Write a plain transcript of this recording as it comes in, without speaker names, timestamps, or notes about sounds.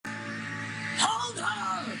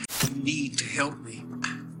You need to help me.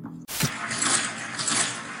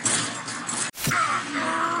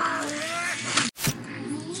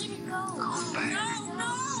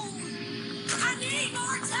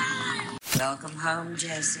 Welcome home,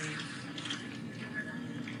 Jesse.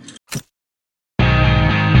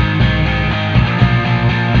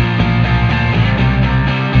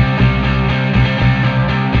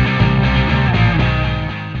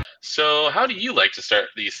 So, how do you like to start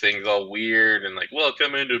these things all weird and like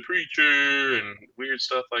welcome into Preacher and weird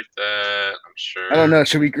stuff like that? I'm sure. I don't know.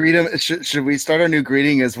 Should we greet him? Should we start our new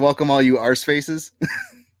greeting as "Welcome all you arse faces"?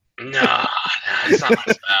 No, it's not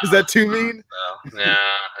my style. Is that too mean? No,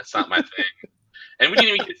 that's not my thing. And we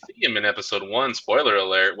didn't even get to see him in episode 1. Spoiler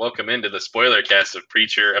alert. Welcome into the spoiler cast of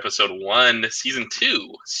Preacher, episode 1, season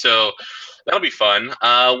 2. So that'll be fun.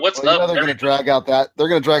 What's up? They're going to drag out that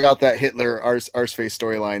Hitler arse face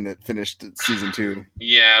storyline that finished season 2.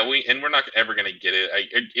 Yeah, we're not ever going to get it.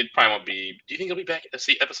 It probably won't be. Do you think it'll be back to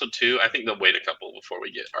see episode 2? I think they'll wait a couple before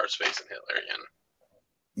we get Arseface and Hitler again.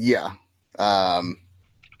 Yeah.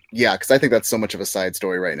 Yeah, because I think that's so much of a side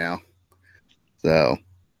story right now. So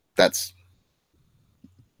that's.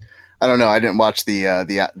 I don't know. I didn't watch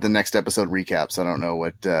the next episode recap, so I don't know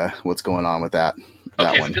what's going on with that.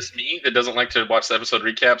 Okay, is it just me that doesn't like to watch the episode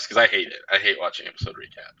recaps? Because I hate it. I hate watching episode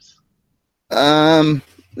recaps. I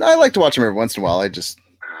like to watch them every once in a while. I just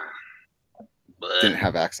didn't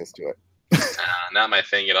have access to it. Not my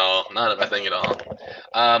thing at all. Not my thing at all.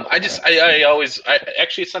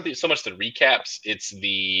 Actually, it's something so much the recaps. It's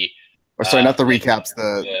the. Or sorry, not the recaps.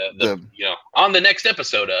 The on the next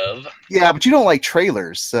episode of. Yeah, but you don't like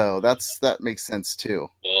trailers, so that makes sense too.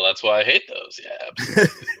 Well, that's why I hate those. Yeah,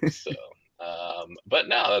 absolutely. So. But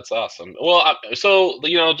no, that's awesome. Well, so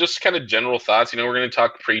just kind of general thoughts. We're going to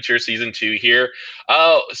talk Preacher season 2 here.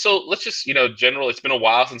 So let's just general. It's been a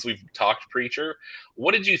while since we've talked Preacher.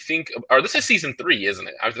 What did you think? Or this is season 3, isn't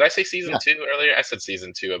it? Did I say season 2 earlier? I said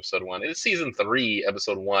season 2, episode 1. It's season 3,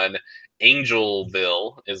 episode 1.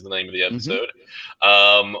 Angelville is the name of the episode.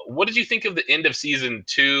 Mm-hmm. What did you think of the end of season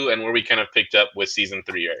 2 and where we kind of picked up with season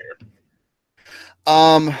 3 right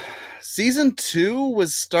here? Season 2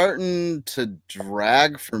 was starting to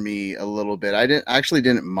drag for me a little bit. I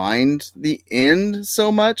didn't mind the end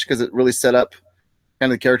so much because it really set up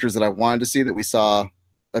kind of the characters that I wanted to see that we saw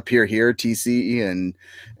appear here, TC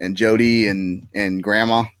and Jody and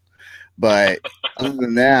Grandma. But other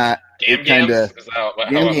than that, it kind of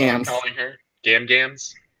Gam-Gams. Calling her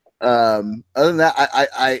Gam-Gams. Other than that,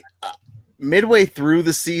 I midway through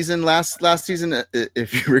the season, last season,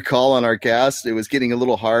 if you recall on our cast, it was getting a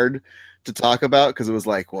little hard to talk about because it was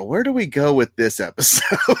like, well, where do we go with this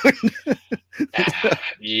episode?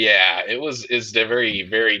 Yeah, it's very,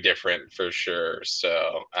 very different for sure.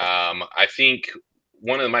 So I think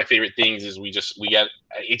one of my favorite things is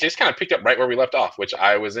it just kind of picked up right where we left off, which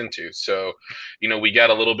I was into. So, we got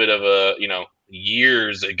a little bit of a,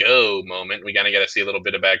 years ago moment. We kind of got to see a little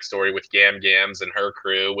bit of backstory with Gam-Gams and her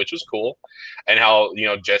crew, which was cool. And how,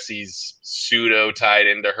 Jesse's pseudo tied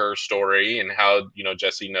into her story and how,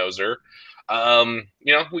 Jesse knows her.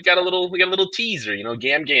 We got a little teaser.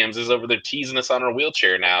 Gam-Gams is over there teasing us on her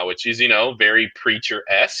wheelchair now, which is, very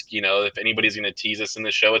Preacher-esque. If anybody's going to tease us in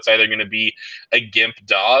the show, it's either going to be a gimp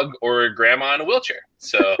dog or a grandma in a wheelchair.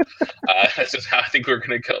 So that's just how I think we're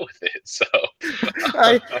going to go with it. So,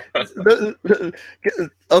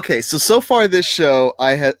 okay. So far this show,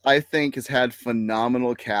 I think has had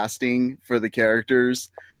phenomenal casting for the characters,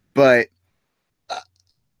 but.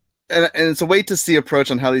 And it's a wait to see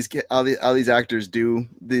approach on how these actors do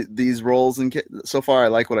these roles, and so far I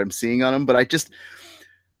like what I'm seeing on them. But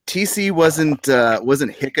TC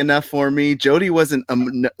wasn't hick enough for me. Jody wasn't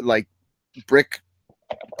like brick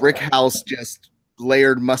house, just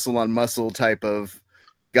layered muscle on muscle type of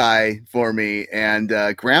guy for me, and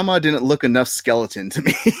Grandma didn't look enough skeleton to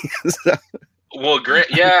me. So. Well, great.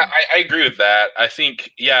 Yeah, I agree with that. I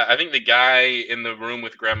think the guy in the room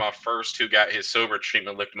with Grandma first who got his sober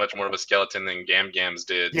treatment looked much more of a skeleton than Gam-Gams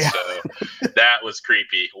did. Yeah. So that was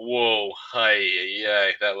creepy. Whoa.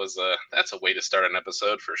 Yeah, that's a way to start an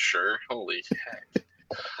episode for sure. Holy heck.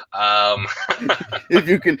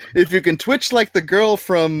 If you can twitch like the girl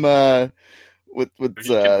from with if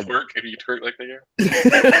you twerk like the girl.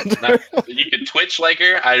 You can twitch like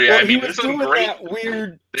her. I mean, there's some great that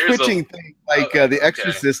weird twitching thing, like the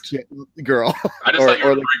Exorcist girl. I just thought you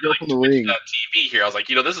were like from the Ring. TV here. I was like,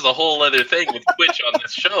 this is a whole other thing with Twitch on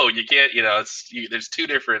this show. You can't, there's two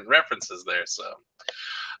different references there. So,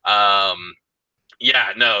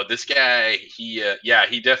 yeah, no, this guy, he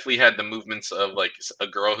definitely had the movements of like a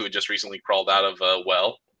girl who had just recently crawled out of a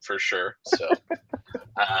well, for sure. So.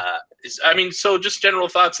 I mean, so just general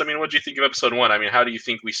thoughts. I mean, what do you think of episode 1? I mean, how do you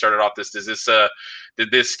think we started off this?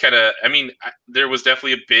 Did this kind of, I mean, there was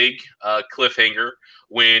definitely a big cliffhanger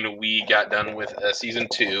when we got done with season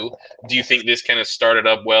 2. Do you think this kind of started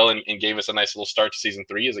up well and gave us a nice little start to season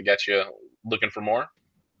 3? Has it got you looking for more?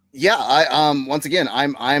 Yeah, I once again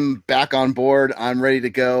I'm back on board. I'm ready to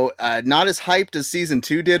go. Not as hyped as season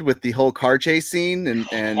 2 did with the whole car chase scene,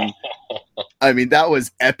 and I mean that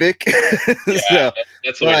was epic. Yeah, So,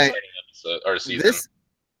 that's the way to start an episode or season. This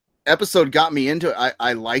episode got me into it.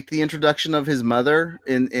 I liked the introduction of his mother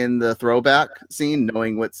in the throwback scene,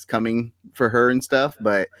 knowing what's coming for her and stuff.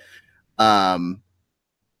 But I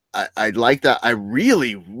like that. I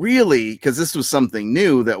really, because this was something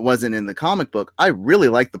new that wasn't in the comic book. I really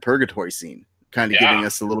like the purgatory scene, kind of giving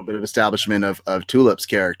us a little bit of establishment of Tulip's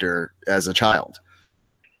character as a child.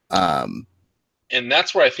 And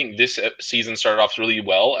that's where I think this season started off really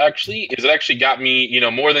well, actually, is it actually got me, you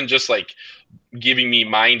know, more than just like giving me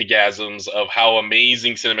mindgasms of how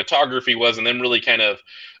amazing cinematography was, and then really kind of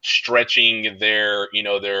stretching their, you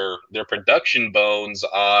know, their production bones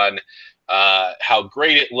on how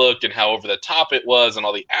great it looked and how over the top it was and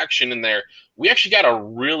all the action in there. We actually got a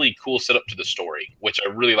really cool setup to the story, which I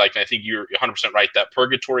really liked. And I think you're 100% right. That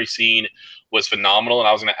purgatory scene was phenomenal. And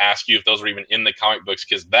I was going to ask you if those were even in the comic books,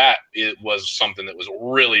 because it was something that was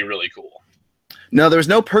really, really cool. No, there's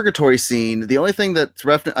no purgatory scene. The only thing that's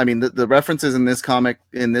the references in this comic,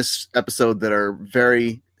 in this episode, that are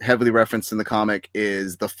very heavily referenced in the comic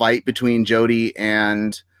is the fight between Jody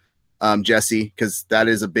and Jesse, because that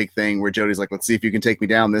is a big thing where Jody's like, let's see if you can take me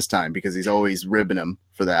down this time, because he's always ribbing him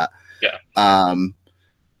for that. Yeah.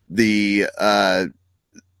 The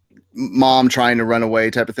mom trying to run away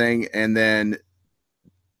type of thing. And then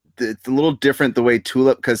it's a little different the way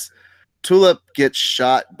because Tulip gets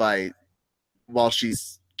shot while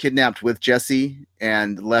she's kidnapped with Jesse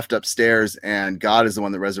and left upstairs, and God is the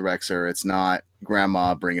one that resurrects her. It's not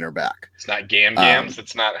Grandma bringing her back. It's not Gams.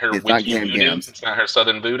 It's not her witchy voodoo. It's not her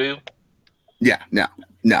southern voodoo. Yeah, no.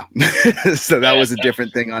 So that was a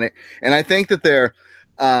different thing on it. And I think that they're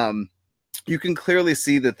you can clearly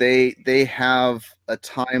see that they have a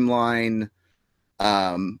timeline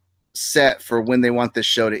set for when they want this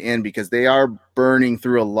show to end, because they are burning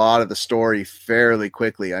through a lot of the story fairly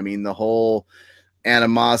quickly. I mean, the whole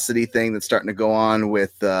animosity thing that's starting to go on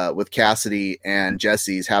with Cassidy and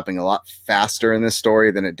Jesse is happening a lot faster in this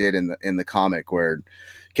story than it did in the comic, where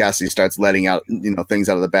Cassidy starts letting out, you know, things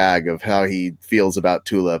out of the bag of how he feels about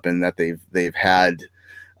Tulip, and that they've had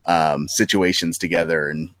situations together,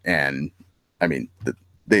 and I mean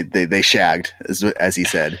they shagged, as he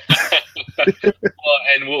said. Well,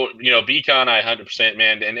 and Beacon, I 100%,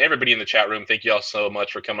 man, and everybody in the chat room, thank you all so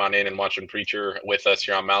much for coming on in and watching Preacher with us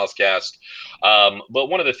here on MaliceCast. But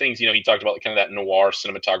one of the things, he talked about kind of that noir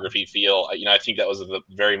cinematography feel. I think that was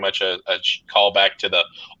very much a callback to the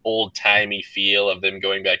old timey feel of them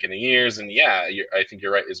going back in the years. And yeah, I think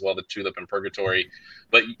you're right as well. The Tulip and Purgatory.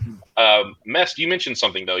 But Mest, you mentioned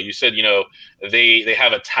something though. You said they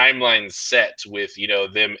have a timeline set with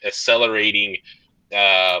them accelerating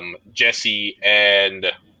Jesse and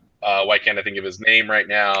why can't I think of his name right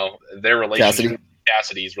now? Their relationship,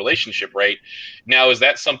 Cassidy's relationship, right? Now, is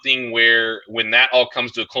that something where when that all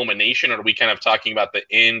comes to a culmination, are we kind of talking about the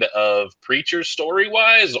end of Preacher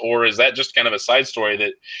story-wise, or is that just kind of a side story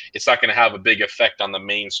that it's not going to have a big effect on the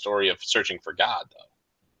main story of searching for God, though?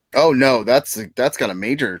 Oh no, that's got a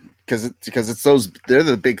major because it's those, they're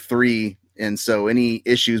the big three. And so any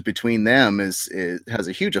issues between them has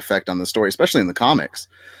a huge effect on the story, especially in the comics.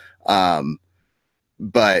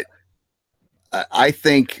 But I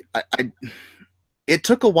think it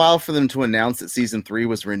took a while for them to announce that season 3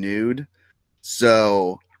 was renewed.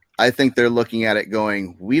 So I think they're looking at it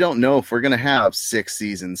going, we don't know if we're going to have 6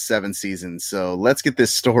 seasons, 7 seasons. So let's get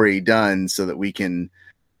this story done so that we can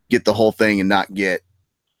get the whole thing and not get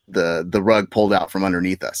the rug pulled out from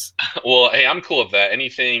underneath us. Well, hey, I'm cool with that.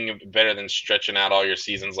 Anything better than stretching out all your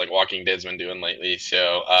seasons like Walking Dead's been doing lately.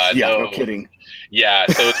 So no kidding. Yeah,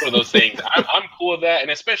 so it's one of those things. I'm cool with that,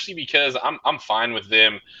 and especially because I'm fine with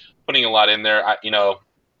them putting a lot in there.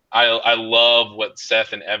 I love what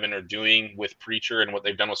Seth and Evan are doing with Preacher and what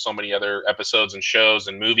they've done with so many other episodes and shows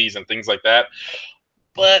and movies and things like that.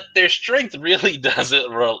 But their strength really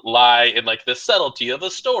doesn't lie in like the subtlety of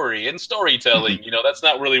a story and storytelling. That's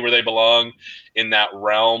not really where they belong in that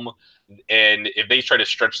realm. And if they try to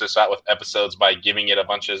stretch this out with episodes by giving it a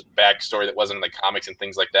bunch of backstory that wasn't in the comics and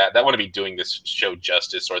things like that, that wouldn't be doing this show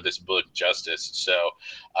justice or this book justice. So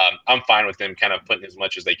I'm fine with them kind of putting as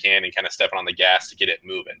much as they can and kind of stepping on the gas to get it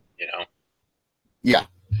moving, Yeah.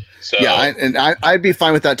 So yeah, I'd be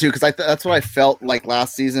fine with that too, because that's what I felt like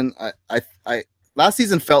last season. I last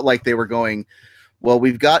season felt like they were going, well,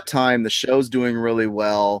 we've got time. The show's doing really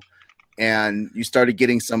well, and you started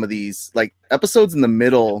getting some of these like episodes in the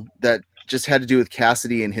middle that just had to do with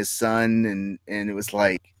Cassidy and his son, and it was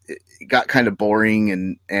like it got kind of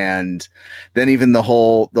boring, and then even the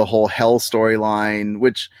whole Hell storyline,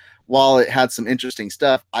 which while it had some interesting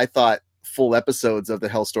stuff, I thought full episodes of the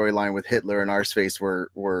Hell storyline with Hitler and Arseface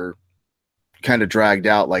were kind of dragged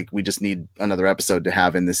out. Like, we just need another episode to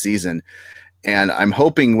have in this season. And I'm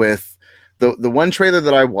hoping with the one trailer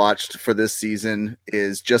that I watched for this season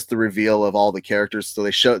is just the reveal of all the characters. So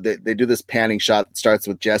they do this panning shot that starts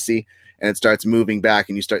with Jesse, and it starts moving back,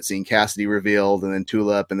 and you start seeing Cassidy revealed, and then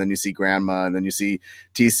Tulip, and then you see Grandma, and then you see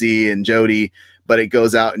TC and Jody. But it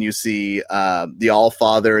goes out and you see the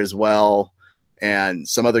Allfather as well, and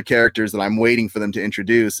some other characters that I'm waiting for them to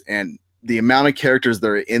introduce. And the amount of characters that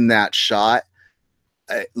are in that shot,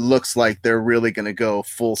 it looks like they're really going to go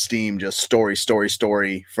full steam, just story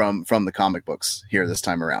from the comic books here this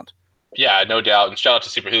time around. Yeah, no doubt. And shout out to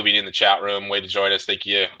Super Hoobie in the chat room. Way to join us. Thank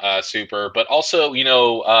you, Super. But also,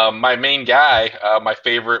 my main guy, my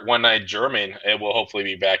favorite one-eyed German, it will hopefully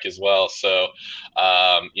be back as well. So,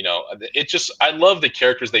 I love the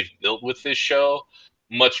characters they've built with this show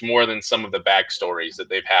much more than some of the backstories that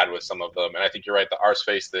they've had with some of them. And I think you're right. The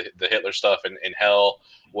Arseface, the Hitler stuff in Hell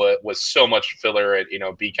was so much filler. And,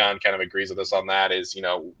 Beacon kind of agrees with us on that is,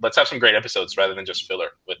 let's have some great episodes rather than just filler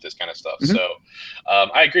with this kind of stuff. Mm-hmm. So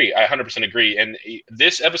I agree. I 100% agree. And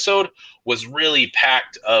this episode was really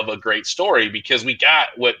packed of a great story because we got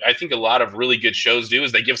what I think a lot of really good shows do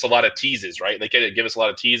is they give us a lot of teases, right? They give us a lot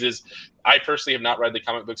of teases. I personally have not read the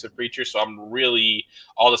comic books of Preacher, so I'm really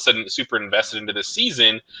all of a sudden super invested into this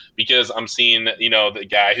season because I'm seeing, the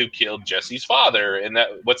guy who killed Jesse's father, and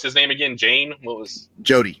what's his name again? Jane? What was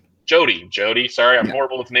Jody? Sorry, I'm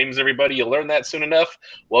horrible with names, everybody. You'll learn that soon enough.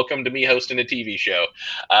 Welcome to me hosting a TV show.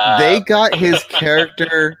 They got his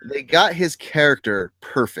character. They got his character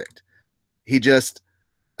perfect. He just,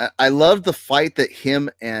 I loved the fight that him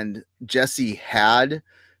and Jesse had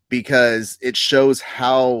because it shows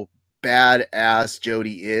how badass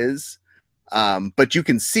Jody is. But you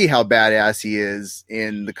can see how badass he is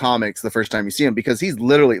in the comics the first time you see him because he's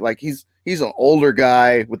literally like he's an older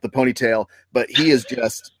guy with the ponytail, but he is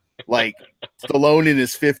just like Stallone in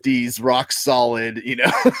his 50s, rock solid,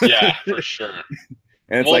 Yeah, for sure.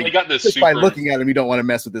 And it's they got this just by looking at him, you don't want to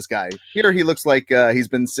mess with this guy. Here, he looks like he's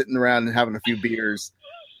been sitting around and having a few beers,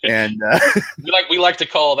 and we like to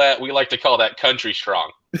call that country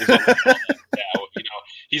strong.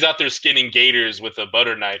 He's out there skinning gators with a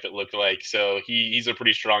butter knife. It looked like so he's a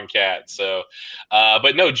pretty strong cat. So,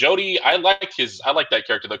 but no, Jody, I like that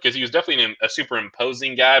character though because he was definitely a super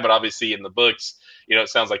imposing guy. But obviously in the books, it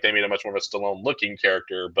sounds like they made a much more of a Stallone looking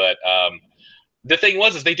character. But the thing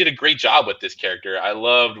is they did a great job with this character. I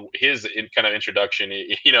loved his kind of introduction.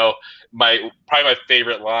 Probably my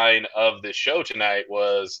favorite line of this show tonight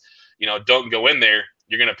was, don't go in there.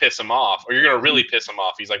 You're going to piss him off, or you're going to really piss him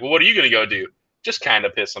off. He's like, well, what are you going to go do? Just kind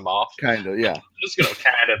of piss him off. Kind of, yeah. Just going to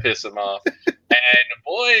kind of piss him off. And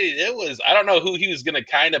boy, I don't know who he was going to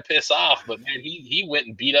kind of piss off, but man, he went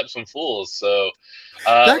and beat up some fools. So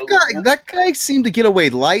that guy seemed to get away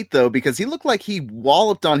light though, because he looked like he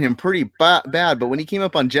walloped on him pretty bad. But when he came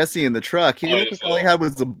up on Jesse in the truck, he looked like all he had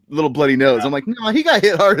was a little bloody nose. Yeah. I'm like, no, he got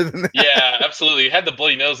hit harder than that. Yeah, absolutely. He had the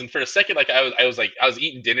bloody nose, and for a second, like I was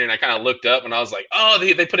eating dinner, and I kind of looked up, and I was like, oh,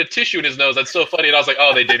 they put a tissue in his nose. That's so funny. And I was like,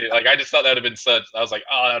 oh, they did it. Like I just thought that would have been such. I was like,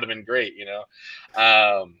 oh, that would have been great,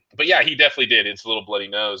 But yeah, he definitely did. It's a little bloody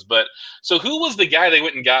nose. But so who was the guy they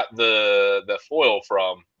went and got the foil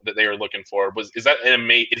from that they were looking for? Is that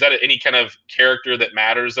any kind of character that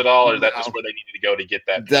matters at all, or is that just where they needed to go to get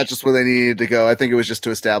that? That's just where they needed to go. I think it was just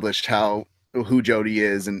to establish who Jody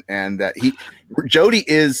is and that Jody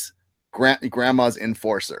is grandma's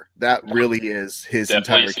enforcer. That really is his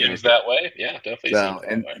definitely entire seems that way. Yeah,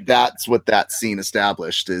 definitely. That's what that scene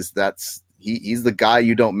established is he's the guy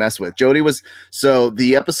you don't mess with. Jody was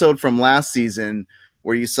the episode from last season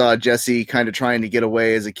where you saw Jesse kind of trying to get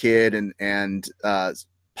away as a kid and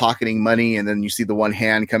pocketing money, and then you see the one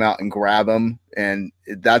hand come out and grab him, and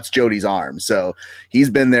that's Jody's arm. So he's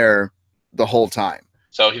been there the whole time.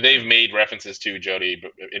 So they've made references to Jody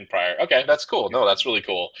in prior. Okay, that's cool. No, that's really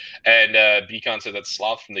cool. And Beacon said that's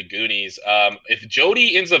Sloth from the Goonies. If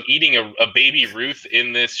Jody ends up eating a baby Ruth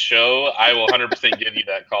in this show, I will 100% give you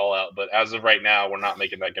that call out. But as of right now, we're not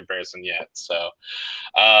making that comparison yet. So,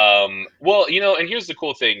 and here's the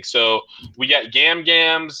cool thing. So we got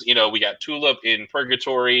Gams, we got Tulip in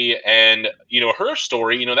Purgatory, and her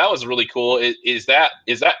story, that was really cool. Is that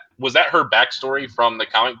was that her backstory from the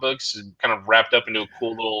comic books, kind of wrapped up into a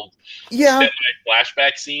cool little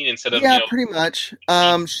flashback scene instead of pretty much.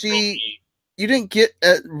 You didn't get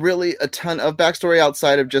really a ton of backstory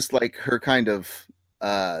outside of just like her kind of.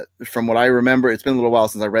 From what I remember, it's been a little while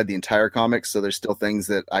since I read the entire comics, so there's still things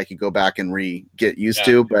that I could go back and get used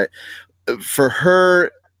to. But for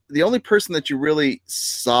her, the only person that you really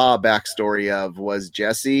saw a backstory of was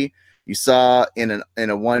Jesse. You saw in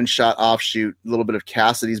a one-shot offshoot a little bit of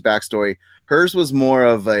Cassidy's backstory. Hers was more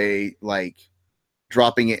of a like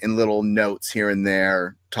dropping it in little notes here and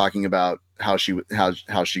there, talking about how she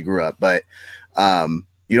grew up. But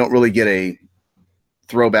you don't really get a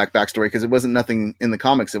throwback backstory because it wasn't nothing in the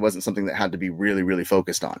comics. It wasn't something that had to be really, really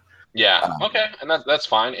focused on. Yeah. Okay. And that's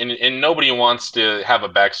fine. And nobody wants to have a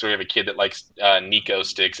backstory of a kid that likes Nico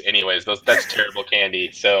sticks. Anyways, that's terrible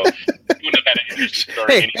candy. So you wouldn't have had an interesting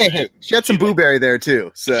story. Hey. She had some blueberry there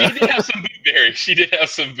too. So she did have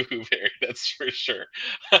some blueberry. That's for sure.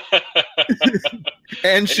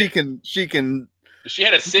 and she can. She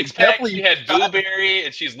had a six-pack, she had blueberry,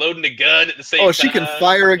 and she's loading a gun at the same time. Oh, she can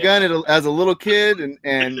fire a gun as a little kid,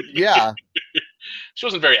 and yeah. She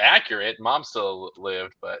wasn't very accurate. Mom still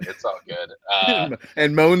lived, but it's all good.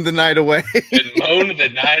 And moaned the night away.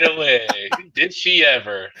 Did she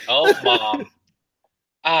ever? Oh, Mom.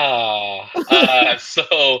 I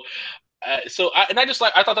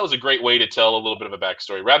thought that was a great way to tell a little bit of a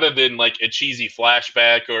backstory rather than like a cheesy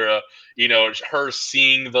flashback or her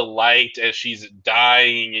seeing the light as she's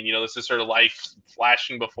dying and this is her life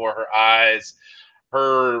flashing before her eyes,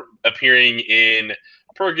 her appearing in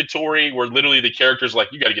purgatory where literally the character's like,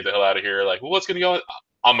 you got to get the hell out of here. Like, well, what's going to go on?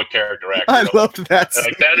 I'm a character actor. I loved that.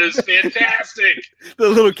 Like, that is fantastic. The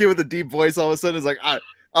little kid with the deep voice all of a sudden is like,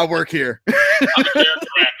 I work here. I'm a character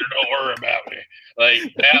actor. Don't worry about me. Like,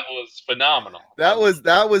 that was phenomenal. That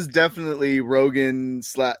was definitely Rogan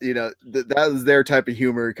that was their type of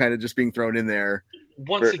humor kind of just being thrown in there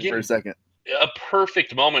for a second. A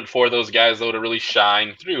perfect moment for those guys though to really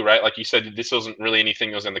shine through, right? Like you said, this wasn't really anything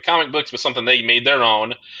that was in the comic books, but something they made their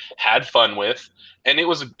own, had fun with, and it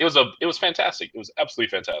was fantastic. It was absolutely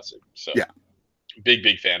fantastic. So yeah.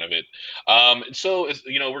 Big fan of it. So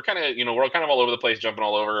we're kind of all over the place, jumping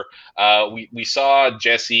all over. We saw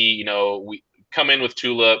Jesse, we come in with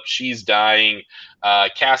Tulip. She's dying.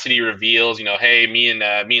 Cassidy reveals, hey, me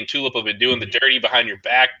and Tulip have been doing the dirty behind your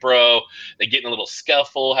back, bro. They get in a little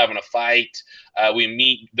scuffle, having a fight. We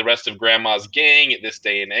meet the rest of Grandma's gang at this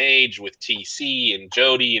day and age with TC and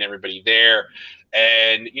Jody and everybody there.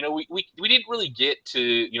 And, we didn't really get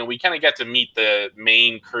to, we kind of got to meet the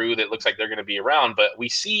main crew that looks like they're going to be around, but we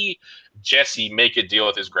see Jesse make a deal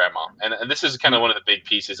with his grandma. And this is kind of one of the big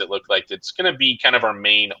pieces it looked like. It's going to be kind of our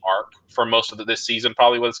main arc for most of this season,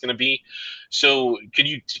 probably what it's going to be. So can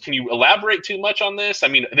you elaborate too much on this? I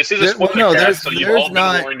mean, this is a spoiler cast, so you've all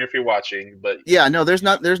been warned if you're watching. But yeah, no, there's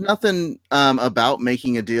nothing about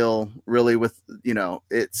making a deal really with,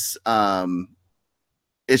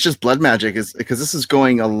 it's just blood magic because this is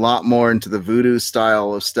going a lot more into the voodoo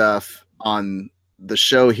style of stuff on the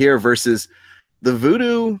show here versus the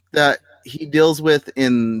voodoo that he deals with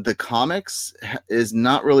in the comics is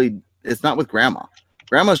not really, it's not with Grandma.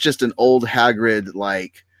 Grandma's just an old Hagrid,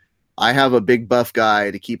 like, I have a big buff guy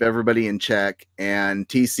to keep everybody in check, and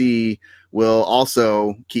TC will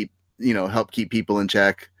also help keep people in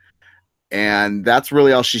check. And that's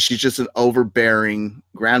really all she's just an overbearing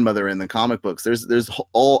grandmother in the comic books. There's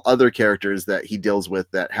all other characters that he deals with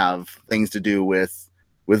that have things to do with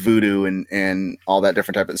voodoo and all that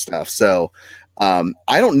different type of stuff. So I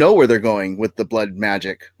don't know where they're going with the blood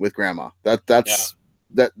magic with Grandma. That's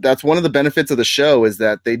one of the benefits of the show is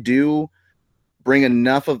that they do bring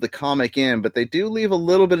enough of the comic in, but they do leave a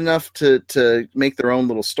little bit enough to make their own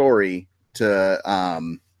little story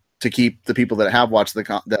to keep the people that have watched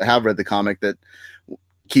that have read the comic, that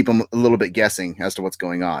keep them a little bit guessing as to what's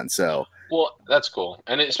going on. So, well, that's cool.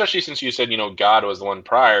 And especially since you said, God was the one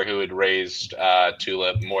prior who had raised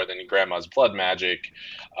Tulip more than Grandma's blood magic.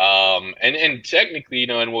 And technically,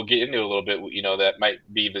 and we'll get into it a little bit, that might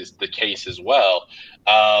be the case as well.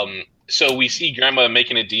 So we see Grandma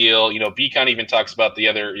making a deal. Beacon even talks about the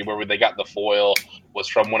other, where they got the foil was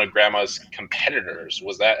from one of Grandma's competitors.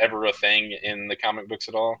 Was that ever a thing in the comic books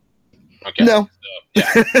at all? Okay. No.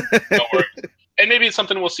 So, yeah. Don't worry. And maybe it's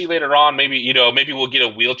something we'll see later on. Maybe, maybe we'll get a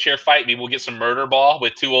wheelchair fight. Maybe we'll get some murder ball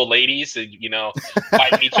with two old ladies,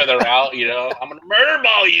 fighting each other out. I'm going to murder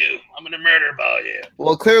ball you.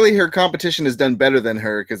 Well, clearly her competition has done better than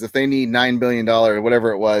her, because if they need $9 billion or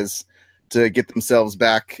whatever it was to get themselves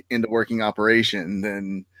back into working operation,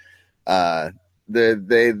 then they're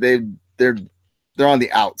on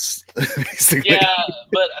the outs, basically. Yeah,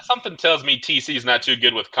 but something tells me TC's not too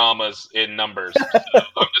good with commas in numbers. So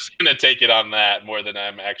I'm just going to take it on that more than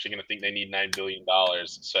I'm actually going to think they need $9 billion.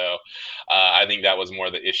 So I think that was more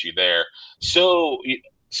the issue there. So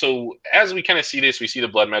as we kind of see this, we see the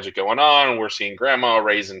blood magic going on. We're seeing Grandma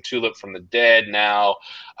raising Tulip from the dead now.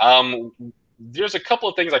 There's a couple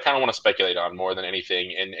of things I kind of want to speculate on more than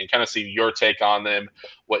anything and kind of see your take on them,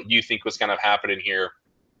 what you think was kind of happening here.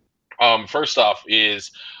 First off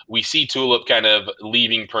is we see Tulip kind of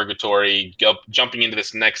leaving purgatory, jumping into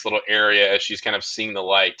this next little area as she's kind of seeing the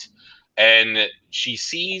light. And she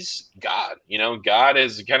sees God. God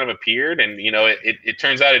has kind of appeared, and it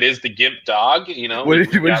turns out it is the Gimp dog. What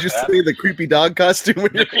did you say? The creepy dog costume?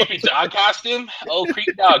 The creepy dog costume? Oh,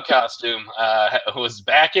 creepy dog costume was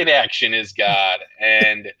back in action as God.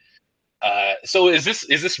 And so is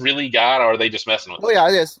this really God, or are they just messing with? Oh yeah,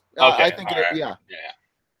 it is. Okay, I think yeah.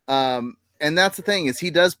 And that's the thing, is he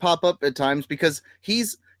does pop up at times because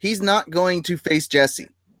he's not going to face Jesse.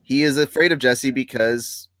 He is afraid of Jesse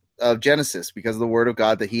because of Genesis, because of the word of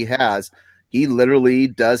God that he has. He literally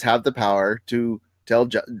does have the power to tell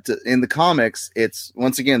in the comics. It's,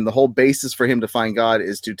 once again, the whole basis for him to find God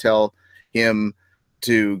is to tell him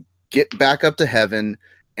to get back up to heaven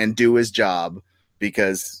and do his job,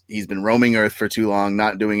 because he's been roaming Earth for too long,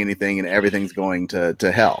 not doing anything, and everything's going to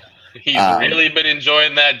hell. He's really been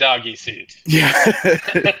enjoying that doggy suit. Yeah.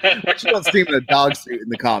 But you don't see him in a dog suit in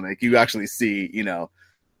the comic. You actually see,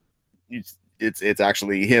 it's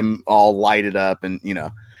actually him all lighted up, and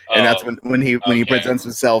and that's when he presents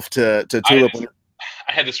himself to Tulip.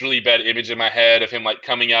 I had this really bad image in my head of him like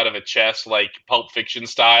coming out of a chest, like Pulp Fiction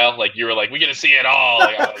style. Like you were like, "We get to see it all."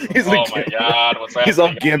 Like, oh my God, what's happening? He's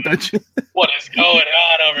all gimpage. What is going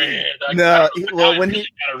on over here?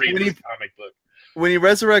 When he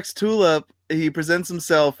resurrects Tulip, he presents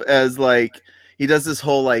himself as like, he does this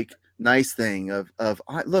whole like nice thing of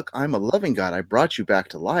look, I'm a loving God. I brought you back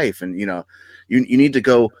to life, and you need to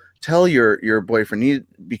go tell your boyfriend,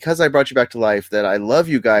 because I brought you back to life, that I love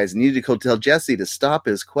you guys. You need to go tell Jesse to stop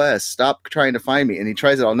his quest, stop trying to find me. And he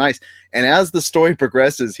tries it all nice. And as the story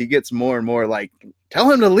progresses, he gets more and more like,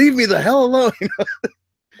 tell him to leave me the hell alone.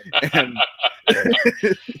 And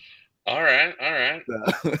all right.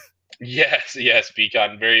 So. Yes,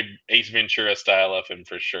 Beacon. Very Ace Ventura style of him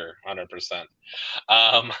for sure, 100%.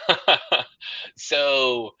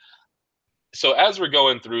 So as we're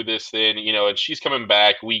going through this thing, and she's coming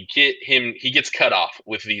back, we get him. He gets cut off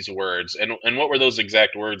with these words, and what were those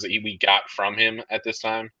exact words that we got from him at this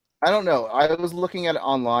time? I don't know. I was looking at it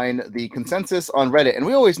online, the consensus on Reddit, and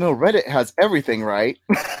we always know Reddit has everything, right?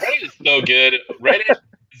 Reddit is so good. Reddit is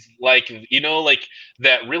like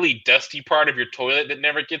that really dusty part of your toilet that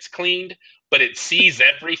never gets cleaned, but it sees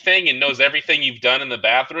everything and knows everything you've done in the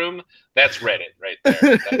bathroom. That's Reddit right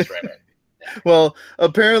there. That's Reddit. Well,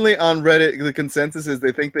 apparently on Reddit, the consensus is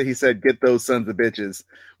they think that he said, "Get those sons of bitches,"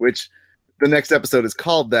 which the next episode is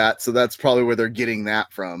called that. So that's probably where they're getting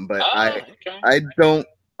that from. But I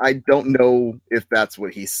don't know if that's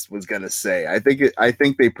what he was going to say. I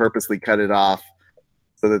think they purposely cut it off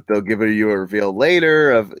so that they'll give you a reveal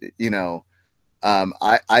later of,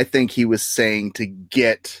 I think he was saying to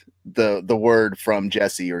get the word from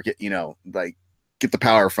Jesse, or get the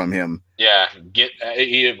power from him. Yeah,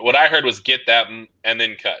 what I heard was get that and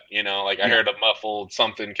then cut. I heard a muffled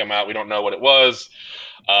something come out. We don't know what it was.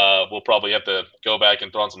 We'll probably have to go back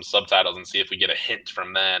and throw on some subtitles and see if we get a hint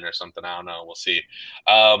from that or something. I don't know. We'll see.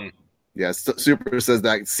 Super says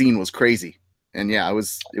that scene was crazy, and it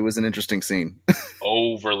was an interesting scene.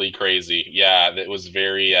 Overly crazy. Yeah, it was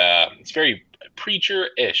very. It's very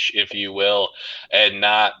preacher-ish, if you will, and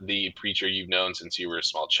not the preacher you've known since you were a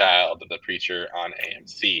small child, the preacher on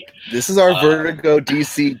AMC. This is our Vertigo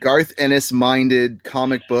DC Garth Ennis-minded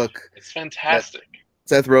comic book. It's fantastic.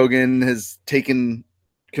 Seth Rogen has taken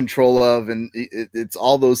control of, and it's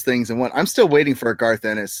all those things in one. I'm still waiting for a Garth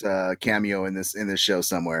Ennis cameo in this show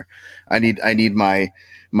somewhere. I need my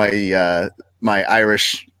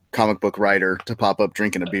Irish comic book writer to pop up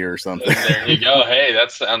drinking a beer or something. There you go. Hey,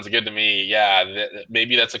 that sounds good to me. Yeah,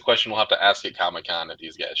 maybe that's a question we'll have to ask at Comic-Con if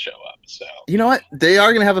these guys show up. So you know what? They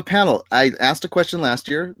are going to have a panel. I asked a question last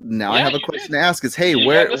year. Now I have a question to ask. Is when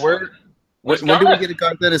do we get a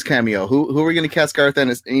Garth Ennis cameo? Who are we going to cast Garth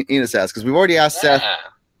Ennis as? Because we've already asked Seth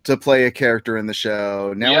to play a character in the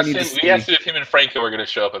show. Now we asked if him and Franco were going to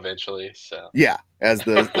show up eventually. So yeah, as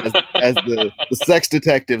the sex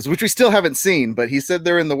detectives, which we still haven't seen, but he said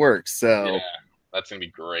they're in the works. So yeah, that's gonna be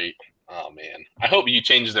great. Oh man, I hope you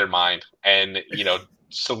change their mind, and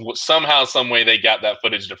somehow, some way they got that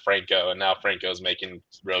footage to Franco, and now Franco's making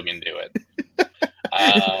Rogan do it.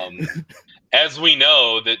 as we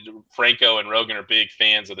know that Franco and Rogan are big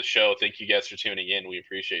fans of the show. Thank you guys for tuning in. We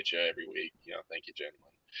appreciate you every week. Thank you,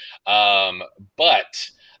 gentlemen. What?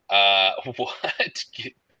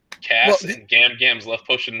 Cass and Gam Gam's love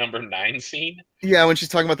potion number 9 scene? Yeah, when she's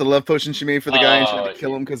talking about the love potion she made for the guy and she had to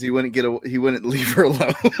kill him because he wouldn't leave her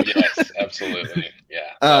alone. Yes, absolutely.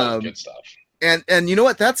 Yeah, that was good stuff. And you know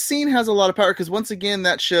what? That scene has a lot of power because once again,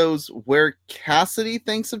 that shows where Cassidy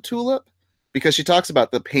thinks of Tulip, because she talks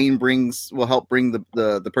about the pain will help bring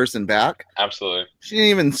the person back. Absolutely. She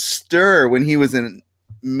didn't even stir when he was in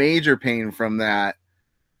major pain from that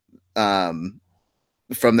pepper,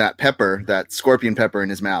 that scorpion pepper in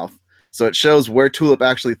his mouth. So it shows where Tulip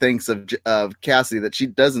actually thinks of Cassidy, that she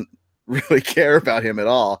doesn't really care about him at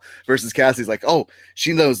all, versus Cassidy's like, oh,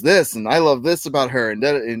 she knows this and I love this about her,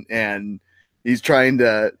 and he's trying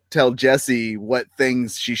to tell Jesse what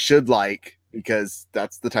things she should like because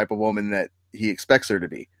that's the type of woman that he expects her to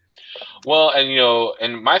be. Well,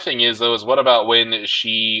 and my thing is what about when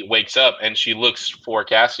she wakes up and she looks for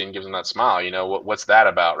Cassidy and gives him that smile? What's that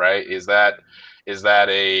about, right? Is that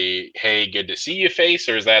a hey, good to see you face,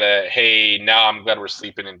 or is that a hey, now I'm glad we're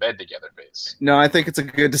sleeping in bed together face? No, I think it's a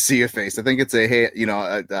good to see you face. I think it's a hey,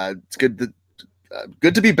 it's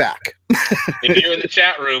good to be back. If you're in the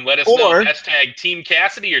chat room, let us know. Hashtag Team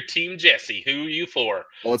Cassidy or Team Jesse. Who are you for?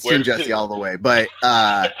 Well, it's Team Jesse all the way, but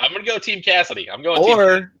I'm gonna go Team Cassidy. I'm going.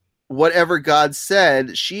 Or whatever God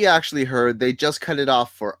said, she actually heard they just cut it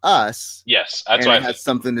off for us. Yes, that's why it has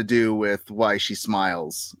something to do with why she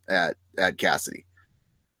smiles at Cassidy.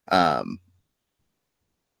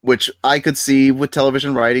 Which I could see with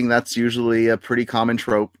television writing, that's usually a pretty common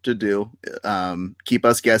trope to do. Keep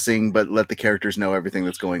us guessing, but let the characters know everything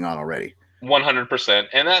that's going on already. 100%.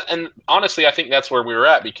 And honestly, I think that's where we were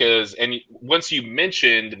at, because once you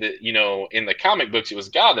mentioned that, in the comic books, it was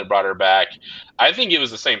God that brought her back. I think it was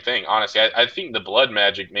the same thing. Honestly, I think the blood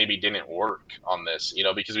magic maybe didn't work on this,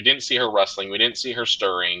 because we didn't see her rustling. We didn't see her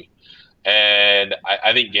stirring. And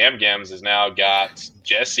I think Gam Gams has now got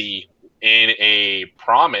Jesse in a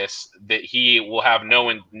promise that he will have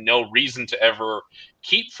no reason to ever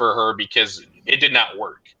keep for her because it did not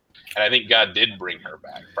work. And I think God did bring her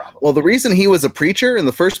back, probably. Well, the reason he was a preacher in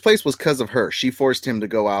the first place was because of her. She forced him to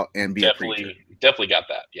go out and be a preacher. Definitely got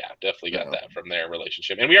that. Yeah, definitely got that from their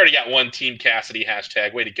relationship. And we already got one Team Cassidy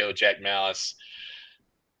hashtag. Way to go, Jack Malice.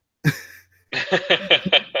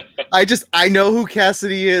 I know who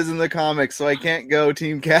Cassidy is in the comics, so I can't go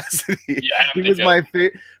Team Cassidy. Yeah, he was my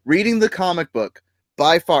favorite. Reading the comic book,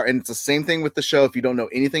 by far, and it's the same thing with the show if you don't know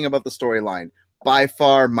anything about the storyline, by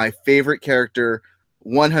far my favorite character,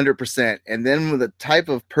 100%. And then with the type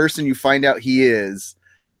of person you find out he is,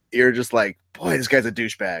 you're just like, boy, this guy's a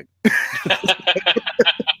douchebag.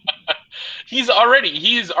 He's already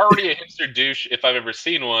a hipster douche if I've ever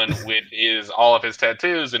seen one, with all of his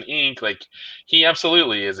tattoos and ink. Like, he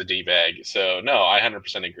absolutely is a D-bag. So no, I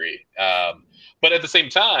 100% agree. But at the same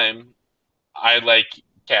time, I like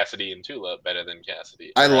Cassidy and Tulip better than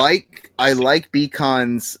Cassidy. I like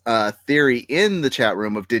Beacon's theory in the chat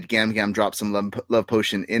room of, did Gam Gam drop some love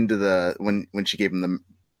potion into the when she gave him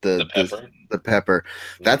the pepper? The pepper.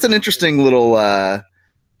 That's an interesting little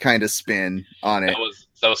kind of spin on it.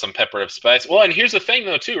 That was some pepper of spice. Well, and here's the thing,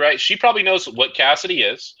 though, too, right? She probably knows what Cassidy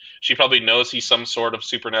is. She probably knows he's some sort of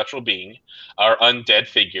supernatural being or undead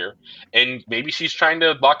figure. And maybe she's trying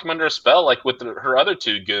to lock him under a spell like with her other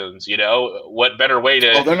two goons, What better way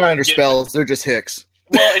to... Oh, they're not under spells. They're just Hicks.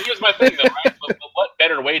 Well, and here's my thing, though, right? But what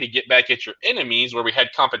better way to get back at your enemies, where we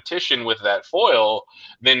had competition with that foil,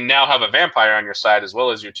 than now have a vampire on your side as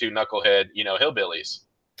well as your two knucklehead, hillbillies?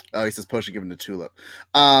 Oh, he says potion given to Tulip.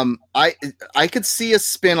 I could see a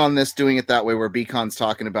spin on this doing it that way, where Beacon's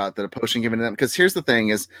talking about that a potion given to them. Because here's the thing: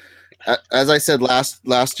 is as I said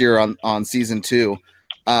last year on season 2,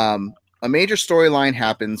 a major storyline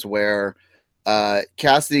happens where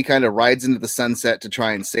Cassidy kind of rides into the sunset to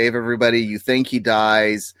try and save everybody. You think he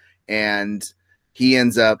dies, and he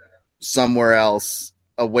ends up somewhere else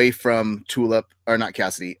away from Tulip, or not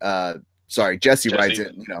Cassidy. Jesse rides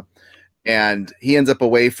in, and he ends up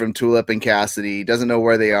away from Tulip and Cassidy, doesn't know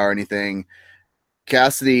where they are or anything.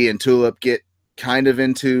 Cassidy and Tulip get kind of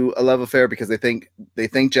into a love affair because they think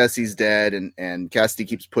Jesse's dead, and Cassidy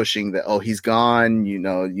keeps pushing that, oh, he's gone, you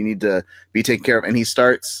need to be taken care of. And he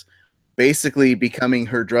starts basically becoming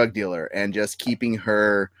her drug dealer and just keeping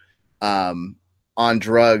her on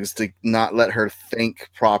drugs to not let her think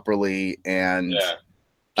properly. And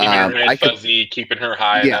keeping her head fuzzy, keeping her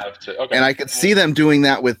high enough to... Okay. And I could see them doing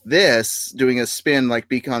that with this, doing a spin like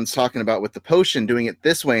Beacon's talking about with the potion, doing it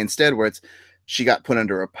this way instead, where she got put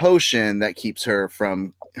under a potion that keeps her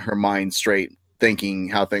from her mind straight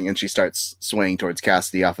thinking and she starts swaying towards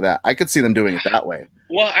Cassidy off of that. I could see them doing it that way.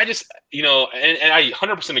 Well, I just, and I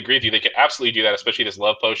 100% agree with you. They could absolutely do that, especially this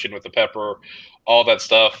love potion with the pepper, all that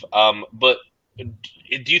stuff. But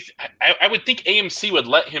I would think AMC would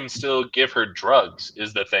let him still give her drugs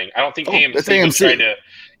is the thing. I don't think AMC was trying to,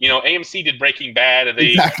 AMC did Breaking Bad, and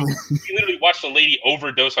they literally watched a lady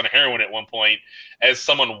overdose on heroin at one point as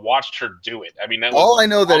someone watched her do it. I mean, that was all I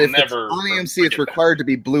know that I'll if it's on AMC, it's required to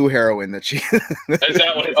be blue heroin that she. Is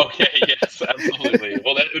that what? Okay, yes, absolutely.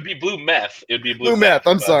 Well, that would be blue meth. It would be blue meth.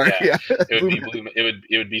 I'm sorry. Yeah. It would be blue.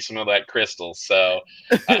 It would be some of that crystal. So,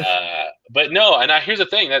 but no. And here's the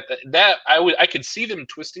thing that I could see them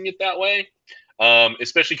twisting it that way,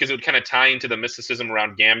 especially because it would kind of tie into the mysticism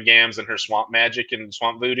around Gams and her swamp magic and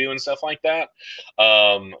swamp voodoo and stuff like that.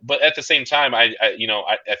 But at the same time, I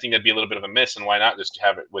think that'd be a little bit of a miss, and why not just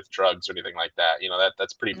have it with drugs or anything like that?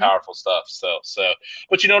 That's pretty powerful stuff. So,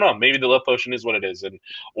 but you don't know. Maybe the love potion is what it is,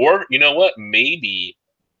 or you know what? Maybe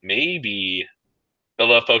the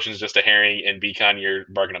love potion is just a herring, and Beacon, you're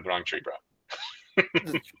barking up the wrong tree, bro.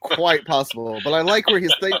 Quite possible, but I like where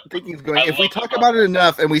his thinking is going. If we talk about it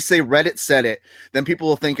enough and we say Reddit said it, then people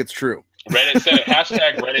will think it's true. Reddit said it.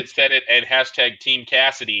 Hashtag Reddit said it, and hashtag Team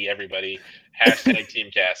Cassidy, everybody. Hashtag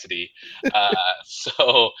Team Cassidy.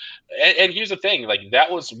 And here's the thing, like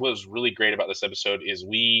that was really great about this episode is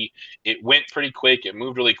it went pretty quick. It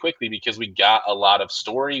moved really quickly because we got a lot of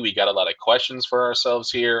story. We got a lot of questions for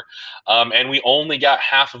ourselves here. And we only got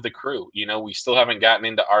half of the crew. We still haven't gotten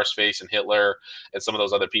into Arseface and Hitler and some of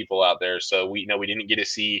those other people out there. So we didn't get to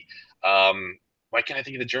see, why can't I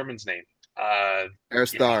think of the German's name?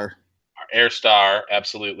 Airstar. Airstar,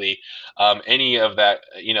 absolutely. Any of that,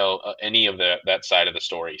 that side of the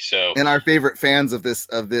story. So, and our favorite fans of this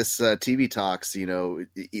TV talks,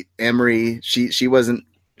 Emery, she wasn't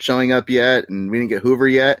showing up yet, and we didn't get Hoover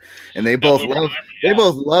yet, and they both love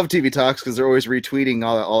TV talks because they're always retweeting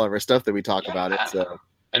all of our stuff that we talk about it. So.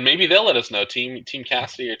 And maybe they'll let us know, Team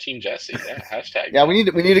Cassidy or Team Jesse. Yeah, hashtag. Yeah, we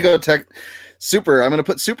need to go text Super. I'm going to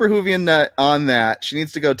put Super Hoovian on that. She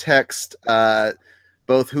needs to go text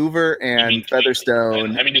both Hoover and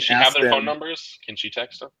Featherstone. I mean, does she have their phone numbers? Can she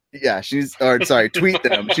text them? Yeah, tweet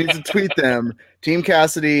them. She needs to tweet them, Team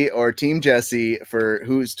Cassidy or Team Jesse, for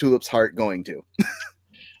who's Tulip's heart going to.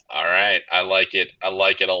 All right. I like it. I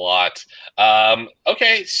like it a lot.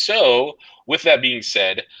 Okay, so with that being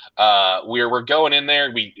said, we're going in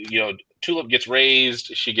there. Tulip gets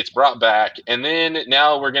raised, she gets brought back, and then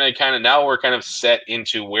now we're kind of set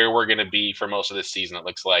into where we're gonna be for most of this season. It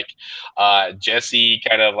looks like Jesse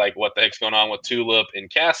kind of like, what the heck's going on with Tulip and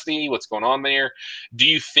Cassidy? What's going on there? Do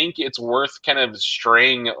you think it's worth kind of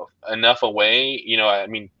straying enough away? I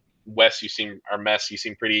mean, Wes, you seem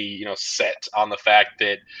pretty set on the fact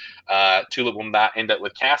that Tulip will not end up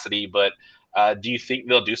with Cassidy, but do you think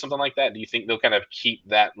they'll do something like that? Do you think they'll kind of keep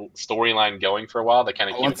that storyline going for a while? They kind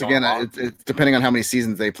of keep once again, it's depending on how many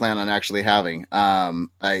seasons they plan on actually having.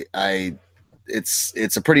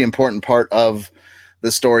 It's a pretty important part of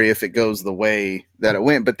the story if it goes the way that it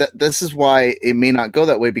went. But this is why it may not go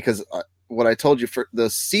that way, because what I told you for the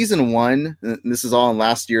season 1, and this is all in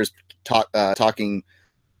last year's talking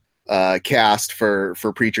cast for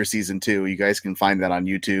Preacher season 2. You guys can find that on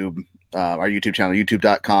YouTube. Our YouTube channel,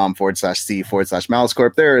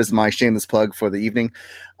 youtube.com/C/MaliceCorp. There is my shameless plug for the evening.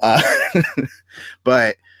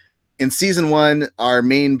 But in season 1, our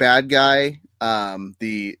main bad guy,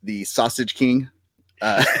 the Sausage King,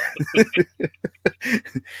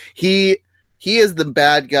 he is the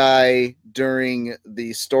bad guy during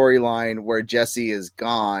the storyline where Jesse is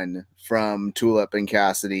gone from Tulip and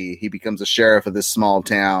Cassidy. He becomes a sheriff of this small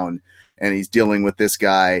town, and he's dealing with this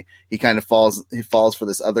guy. He kind of falls for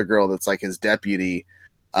this other girl that's like his deputy.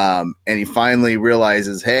 And he finally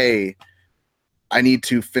realizes, hey, I need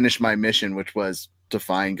to finish my mission, which was to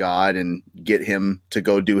find God and get him to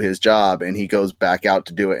go do his job. And he goes back out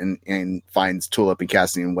to do it and finds Tulip and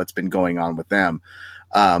Cassidy and what's been going on with them.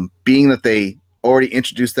 Being that they already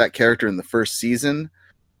introduced that character in the first season,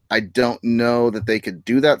 I don't know that they could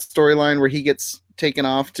do that storyline where he gets taken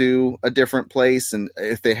off to a different place. And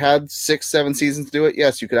if they had 6-7 seasons to do it,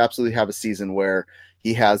 yes, you could absolutely have a season where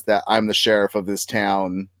he has that I'm the sheriff of this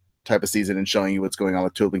town type of season and showing you what's going on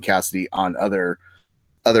with Tulip and Cassidy on other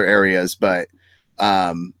areas. But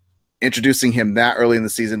introducing him that early in the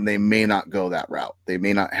season, they may not go that route. They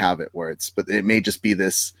may not have it but it may just be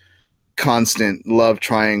this constant love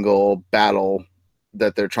triangle battle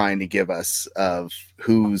that they're trying to give us of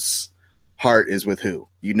whose heart is with who.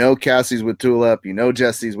 Cassie's with Tulip,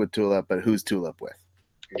 Jesse's with Tulip, but who's Tulip with?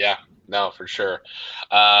 Yeah, No, for sure.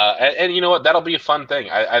 And you know what? That'll be a fun thing.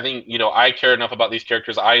 I think, I care enough about these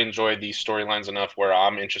characters. I enjoy these storylines enough where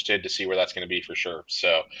I'm interested to see where that's going to be for sure.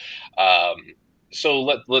 Um, so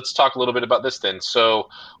let's talk a little bit about this then. So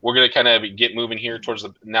we're going to kind of get moving here towards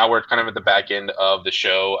now we're kind of at the back end of the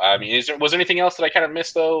show. I mean, was there anything else that I kind of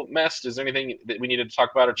missed though, Mest? Is there anything that we needed to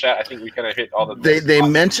talk about or chat? I think we kind of hit all the.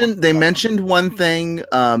 They mentioned one thing.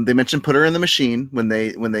 They mentioned put her in the machine when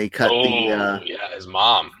they cut his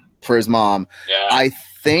mom. For his mom. Yeah. I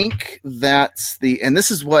think that's and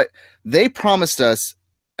this is what they promised us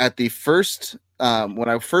at the first, when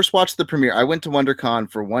I first watched the premiere. I went to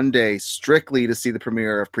WonderCon for one day strictly to see the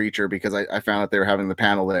premiere of Preacher because I found out they were having the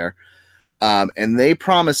panel there. And they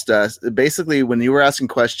promised us, basically, when you were asking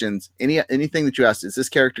questions, anything that you asked, is this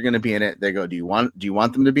character going to be in it? They go, do you want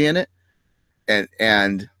them to be in it?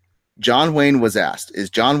 And John Wayne was asked,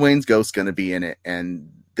 is John Wayne's ghost going to be in it?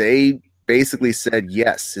 And they basically said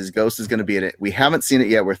yes, his ghost is going to be in it. We haven't seen it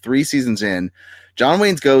yet. We're 3 seasons in. John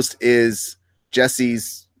Wayne's ghost is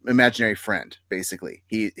Jesse's imaginary friend. Basically,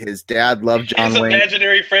 his dad loved John Wayne. His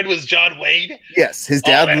imaginary friend was John Wayne. Yes, his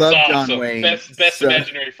dad loved awesome. John Wayne. Best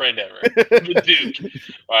imaginary friend ever. The Duke.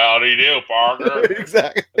 How do you do, partner?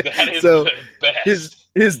 Exactly. That is the best.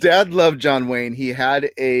 His dad loved John Wayne. He had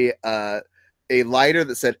a lighter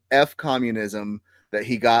that said F communism that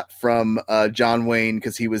he got from John Wayne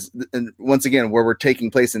because he was, and once again, where we're taking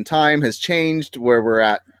place in time has changed where we're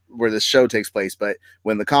at, where this show takes place. But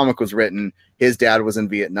when the comic was written, his dad was in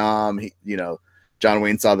Vietnam. John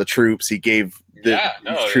Wayne saw the troops. He gave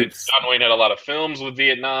troops. John Wayne had a lot of films with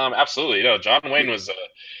Vietnam. Absolutely. John Wayne was a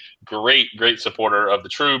great supporter of the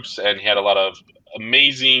troops, and he had a lot of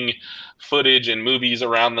amazing footage and movies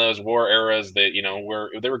around those war eras that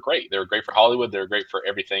they were great. They were great for Hollywood. They were great for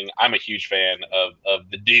everything. I'm a huge fan of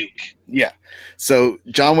the Duke. Yeah. So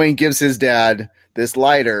John Wayne gives his dad this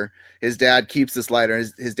lighter. His dad keeps this lighter.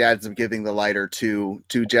 His dad's giving the lighter to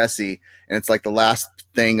Jesse, and it's like the last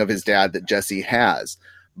thing of his dad that Jesse has.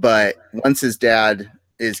 But once his dad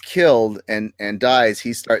is killed and dies,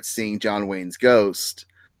 he starts seeing John Wayne's ghost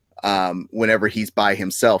whenever he's by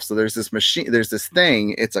himself. So there's this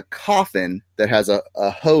thing, it's a coffin that has a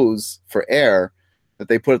hose for air that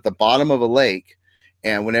they put at the bottom of a lake,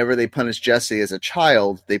 and whenever they punish Jesse as a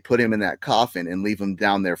child, they put him in that coffin and leave him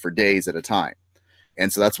down there for days at a time.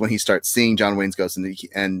 And so that's when he starts seeing John Wayne's ghost,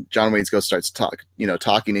 and John Wayne's ghost starts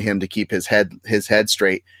talking to him to keep his head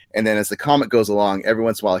straight. And then as the comic goes along, every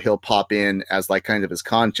once in a while he'll pop in as like kind of his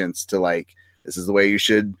conscience to like, this is the way you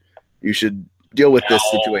should deal with this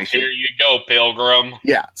situation. Here you go, Pilgrim.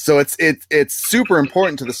 Yeah. So it's super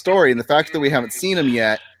important to the story, and the fact that we haven't seen him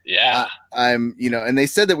yet. Yeah. And they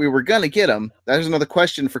said that we were gonna get him. There's another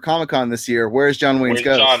question for Comic-Con this year. Where's John Wayne's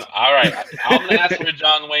ghost? All right. I'm gonna ask where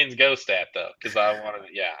John Wayne's ghost at though, because I'm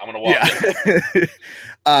gonna walk in.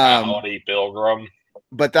 Howdy, Pilgrim.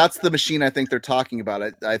 But that's the machine I think they're talking about.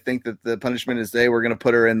 I think that the punishment is we're going to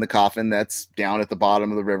put her in the coffin that's down at the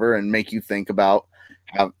bottom of the river and make you think about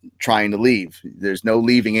trying to leave. There's no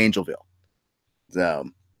leaving Angelville. So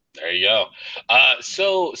there you go.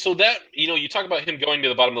 So that, you talk about him going to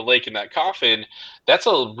the bottom of the lake in that coffin. That's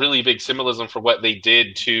a really big symbolism for what they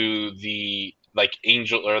did to the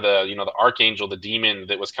angel, or the archangel, the demon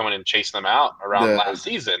that was coming and chasing them out around last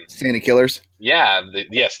season. Saint of Killers. Yeah,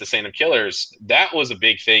 the Saint of Killers. That was a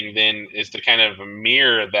big thing. Then is to kind of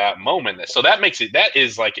mirror that moment. So that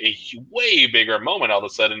is like a way bigger moment all of a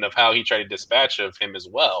sudden of how he tried to dispatch of him as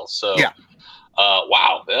well. So yeah.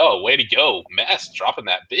 Wow. Oh, way to go. Mess dropping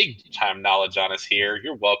that big time knowledge on us here.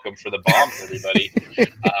 You're welcome for the bombs, everybody.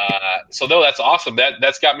 So no, that's awesome.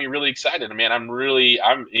 That's got me really excited, man. I'm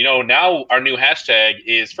now our new hashtag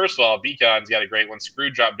is, first of all, Beacon's got a great one. Screw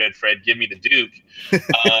Drop Dead Fred. Give me the Duke.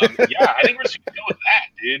 Yeah, I think we're just going to go with that,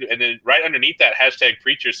 dude. And then right underneath that, hashtag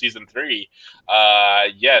Preacher Season 3.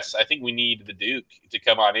 Yes, I think we need the Duke to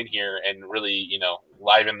come on in here and really,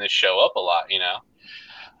 liven this show up a lot,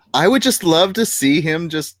 I would just love to see him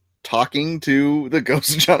just talking to the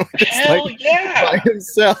ghost of John Wayne. Hell yeah! By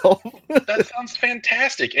himself. That sounds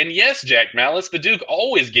fantastic. And yes, Jack Malice, the Duke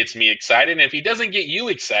always gets me excited. And if he doesn't get you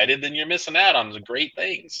excited, then you're missing out on some great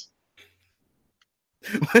things.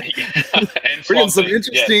 We're getting some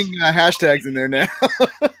interesting hashtags in there now.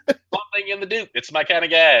 Something in the Duke. It's my kind of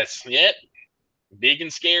gas. Yep. Big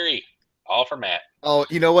and scary. All for Matt. Oh,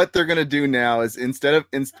 you know what they're gonna do now is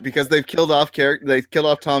because they've killed off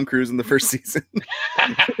Tom Cruise in the first season.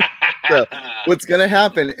 So what's gonna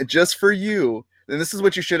happen just for you? And this is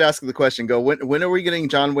what you should ask the question: go, when are we getting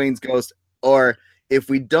John Wayne's ghost? Or if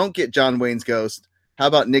we don't get John Wayne's ghost, how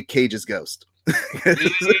about Nick Cage's ghost? We put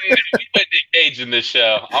Nick Cage in this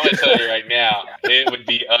show, I'm gonna tell you right now, it would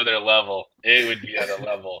be other level. It would be other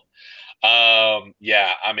level.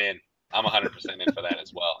 Yeah, I'm in. I'm 100% in for that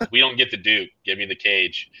as well. If we don't get the Duke, give me the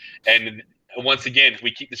Cage. And once again, if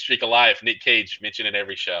we keep the streak alive, Nick Cage mentioned in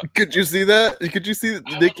every show. Could you see that? Could you see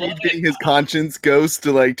Nick Cage being his conscience ghost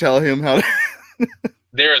to like tell him how to?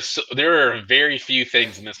 There are very few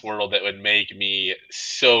things in this world that would make me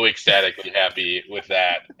so ecstatically happy with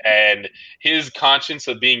that. And his conscience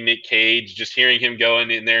of being Nick Cage, just hearing him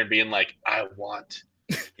going in there and being like, I want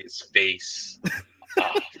his face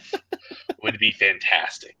off, would be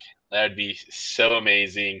fantastic. That would be so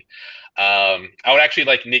amazing. I would actually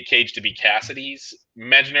like Nick Cage to be Cassidy's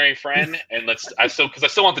imaginary friend, and because I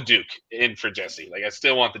still want the Duke in for Jesse. Like I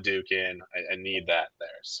still want the Duke in. I need that there.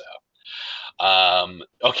 So.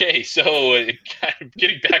 Okay, so kind of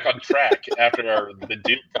getting back on track after the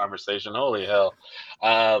Duke conversation. Holy hell.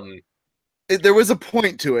 There was a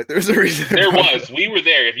point to it. There's a reason. There was. We were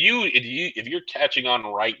there. If you're catching on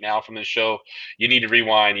right now from this show, you need to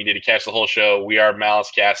rewind. You need to catch the whole show. We are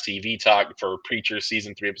MaliceCast TV Talk for Preacher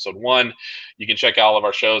Season 3, Episode 1. You can check all of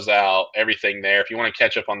our shows out, everything there. If you want to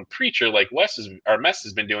catch up on Preacher, like Mess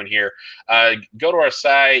has been doing here, go to our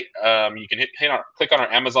site. You can click on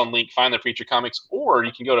our Amazon link, find the Preacher comics, or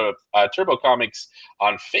you can go to Turbo Comics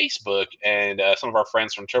on Facebook, and some of our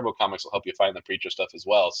friends from Turbo Comics will help you find the Preacher stuff as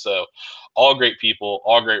well. So all great people,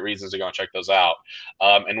 all great reasons to go and check those out.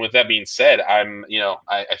 And with that being said, I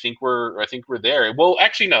think we're there. Well,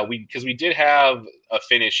 actually, no, because we did have a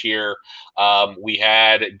finish here. We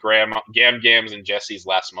had Gam Gams and Jesse's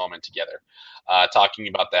last moment together, talking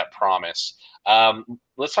about that promise.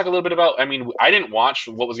 Let's talk a little bit about. I mean, I didn't watch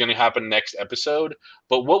what was going to happen next episode,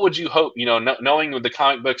 but what would you hope? Knowing the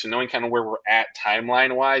comic books and knowing kind of where we're at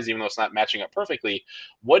timeline wise, even though it's not matching up perfectly,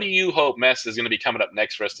 what do you hope Mess is going to be coming up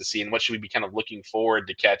next for us to see, and what should we be kind of looking forward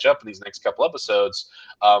to catch up in these next couple episodes?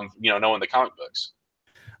 Knowing the comic books.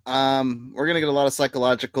 We're gonna get a lot of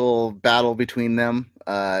psychological battle between them.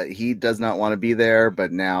 He does not want to be there,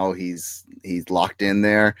 but now he's locked in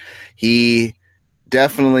there. He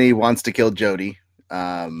definitely wants to kill Jody.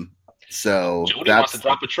 So Jody wants to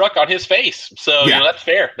drop a truck on his face. So yeah. That's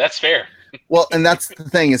fair. That's fair. Well, and that's the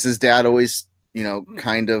thing is his dad always,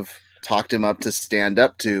 kind of talked him up to stand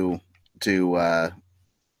up to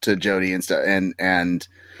Jody and stuff, and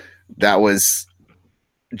that was.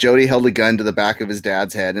 Jody held a gun to the back of his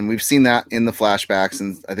dad's head, and we've seen that in the flashbacks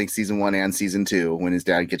in I think season 1 and season 2 when his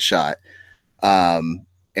dad gets shot. And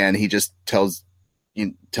he just tells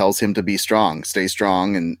him to be strong, stay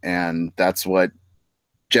strong, and that's what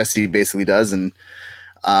Jesse basically does. And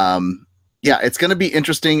it's going to be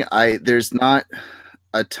interesting. There's not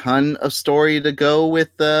a ton of story to go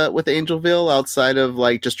with Angelville outside of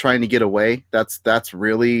like just trying to get away. That's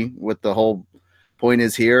really what the whole point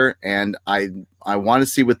is here, and I want to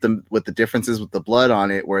see what the differences with the blood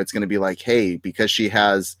on it, where it's going to be like, hey, because she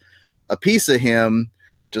has a piece of him,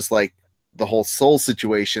 just like the whole soul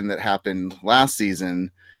situation that happened last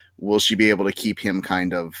season, will she be able to keep him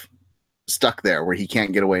kind of stuck there where he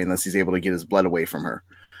can't get away unless he's able to get his blood away from her?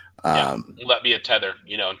 Will that be a tether,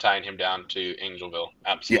 and tying him down to Angelville?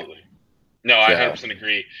 Absolutely. Yeah. No, I 100%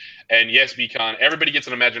 agree. And yes, Beacon, everybody gets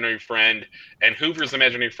an imaginary friend, and Hoover's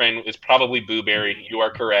imaginary friend is probably Boo Berry. You are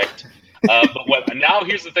correct. But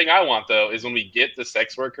here's the thing I want, though, is when we get the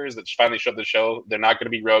sex workers that finally show up the show, they're not going to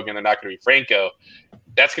be Rogan, they're not going to be Franco.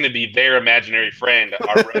 That's going to be their imaginary friend,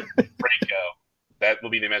 our Franco. That will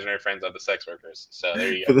be the imaginary friends of the sex workers. So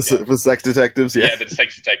there you go. For the sex detectives, yeah. Yeah, the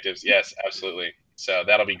sex detectives, yes, absolutely. So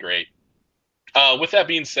that'll be great. With that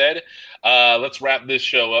being said, let's wrap this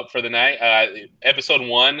show up for the night. Episode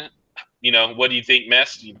 1. What do you think,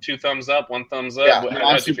 Mess? 2 thumbs up, 1 thumbs up?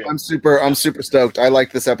 Yeah, I'm super stoked. I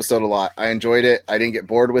liked this episode a lot. I enjoyed it. I didn't get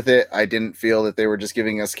bored with it. I didn't feel that they were just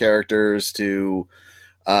giving us characters to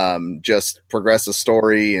just progress a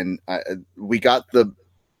story, and we got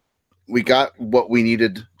what we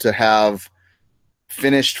needed to have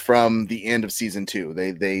finished from the end of season 2.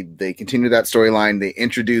 They continued that storyline. They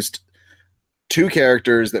introduced 2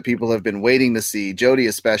 characters that people have been waiting to see, Jody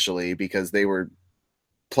especially, because they were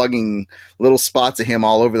plugging little spots of him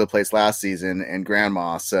all over the place last season, and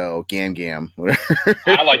Grandma, so Gam, whatever.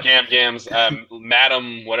 I like Gam's,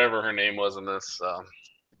 Madam, whatever her name was in this.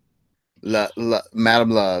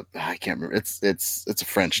 Madame I can't remember. It's a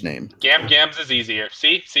French name. Gams is easier.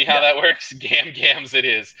 See how that works? Gams it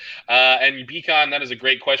is. And Beacon, that is a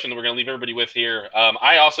great question that we're going to leave everybody with here.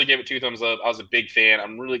 I also gave it 2 thumbs up. I was a big fan.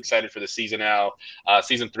 I'm really excited for the season now,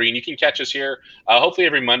 season 3. And you can catch us here hopefully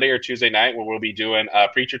every Monday or Tuesday night, where we'll be doing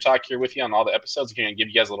Preacher Talk here with you on all the episodes. We're going to give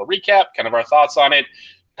you guys a little recap, kind of our thoughts on it,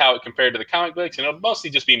 how it compared to the comic books, and it'll mostly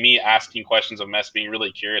just be me asking questions of Mess, being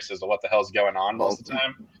really curious as to what the hell's going on most of the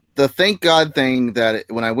time. The thank God thing that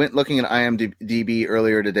when I went looking at IMDb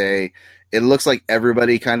earlier today, it looks like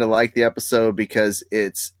everybody kind of liked the episode because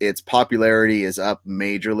its popularity is up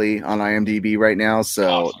majorly on IMDb right now. So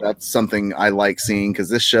Awesome. That's something I like seeing, because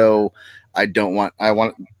this show, I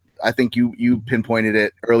think you pinpointed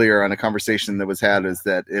it earlier on a conversation that was had, is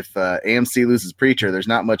that if AMC loses Preacher, there's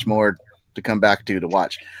not much more to come back to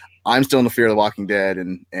watch. I'm still in the fear of The Walking Dead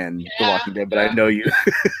and The Walking Dead, but I know you.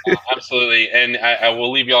 Absolutely. And I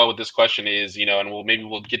will leave you all with this question is, and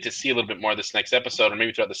we'll get to see a little bit more of this next episode or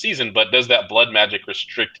maybe throughout the season, but does that blood magic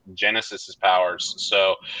restrict Genesis's powers?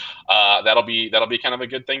 So that'll be kind of a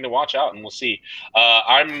good thing to watch out, and we'll see.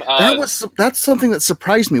 That's something that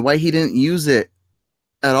surprised me, why he didn't use it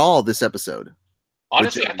at all this episode.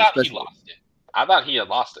 Honestly, I thought he lost it. I thought he had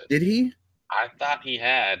lost it. Did he? I thought he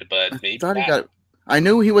had, but maybe I thought he got it. I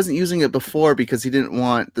knew he wasn't using it before because he didn't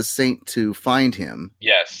want the Saint to find him.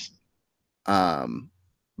 Yes.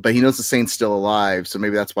 But he knows the Saint's still alive, so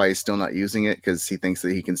maybe that's why he's still not using it, because he thinks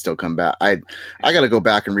that he can still come back. I got to go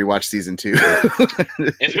back and rewatch season 2.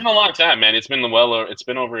 It's been a long time, man. It's been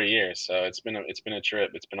over a year, so it's been a trip.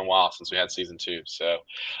 It's been a while since we had season 2. So,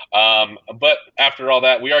 but after all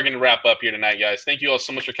that, we are going to wrap up here tonight, guys. Thank you all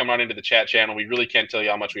so much for coming on into the chat channel. We really can't tell you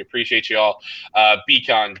how much we appreciate you all.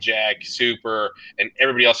 Beacon, Jack, Super, and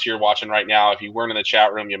everybody else here watching right now. If you weren't in the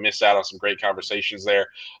chat room, you missed out on some great conversations there.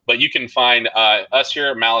 But you can find us here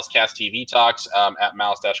at MaliceCast TV Talks at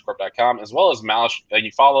malice-corp.com, as well as Malice.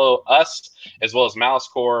 You follow us as well as Malice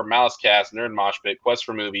Core, MaliceCast, Nerd Mosh Pit, Quest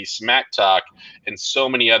for Movies, Smack Talk, and so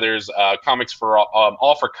many others. Comics for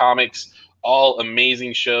all for comics. All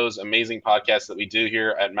amazing shows, amazing podcasts that we do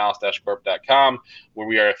here at malice-corp.com, where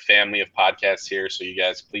we are a family of podcasts here. So you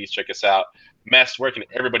guys, please check us out. Mess, where can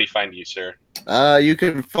everybody find you, sir? You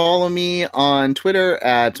can follow me on Twitter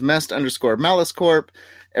at Mest_MaliceCorp.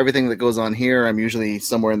 Everything that goes on here, I'm usually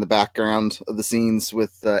somewhere in the background of the scenes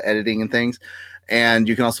with editing and things. And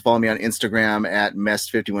you can also follow me on Instagram at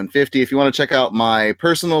Mest5150. If you want to check out my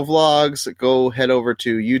personal vlogs, go head over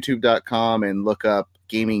to youtube.com and look up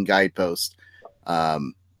Gaming Guidepost.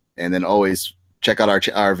 And then always check out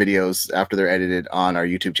our videos after they're edited on our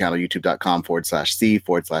YouTube channel,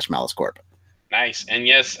 youtube.com/C/MaliceCorp. Nice. And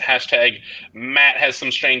yes, hashtag Matt has some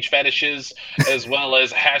strange fetishes, as well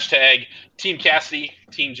as hashtag Team Cassidy,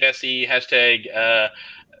 Team Jesse, hashtag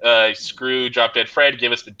screw Drop Dead Fred,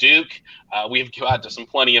 give us the Duke. We've got some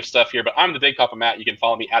plenty of stuff here, but I'm the Big Papa Matt. You can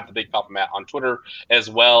follow me at the Big Papa Matt on Twitter as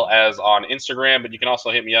well as on Instagram, but you can also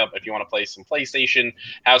hit me up if you want to play some PlayStation,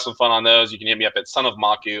 have some fun on those. You can hit me up at Son of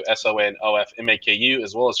Maku, SONOFMAKU,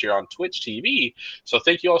 as well as here on Twitch TV. So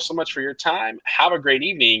thank you all so much for your time. Have a great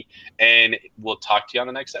evening, and we'll talk to you on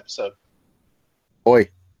the next episode. Oi.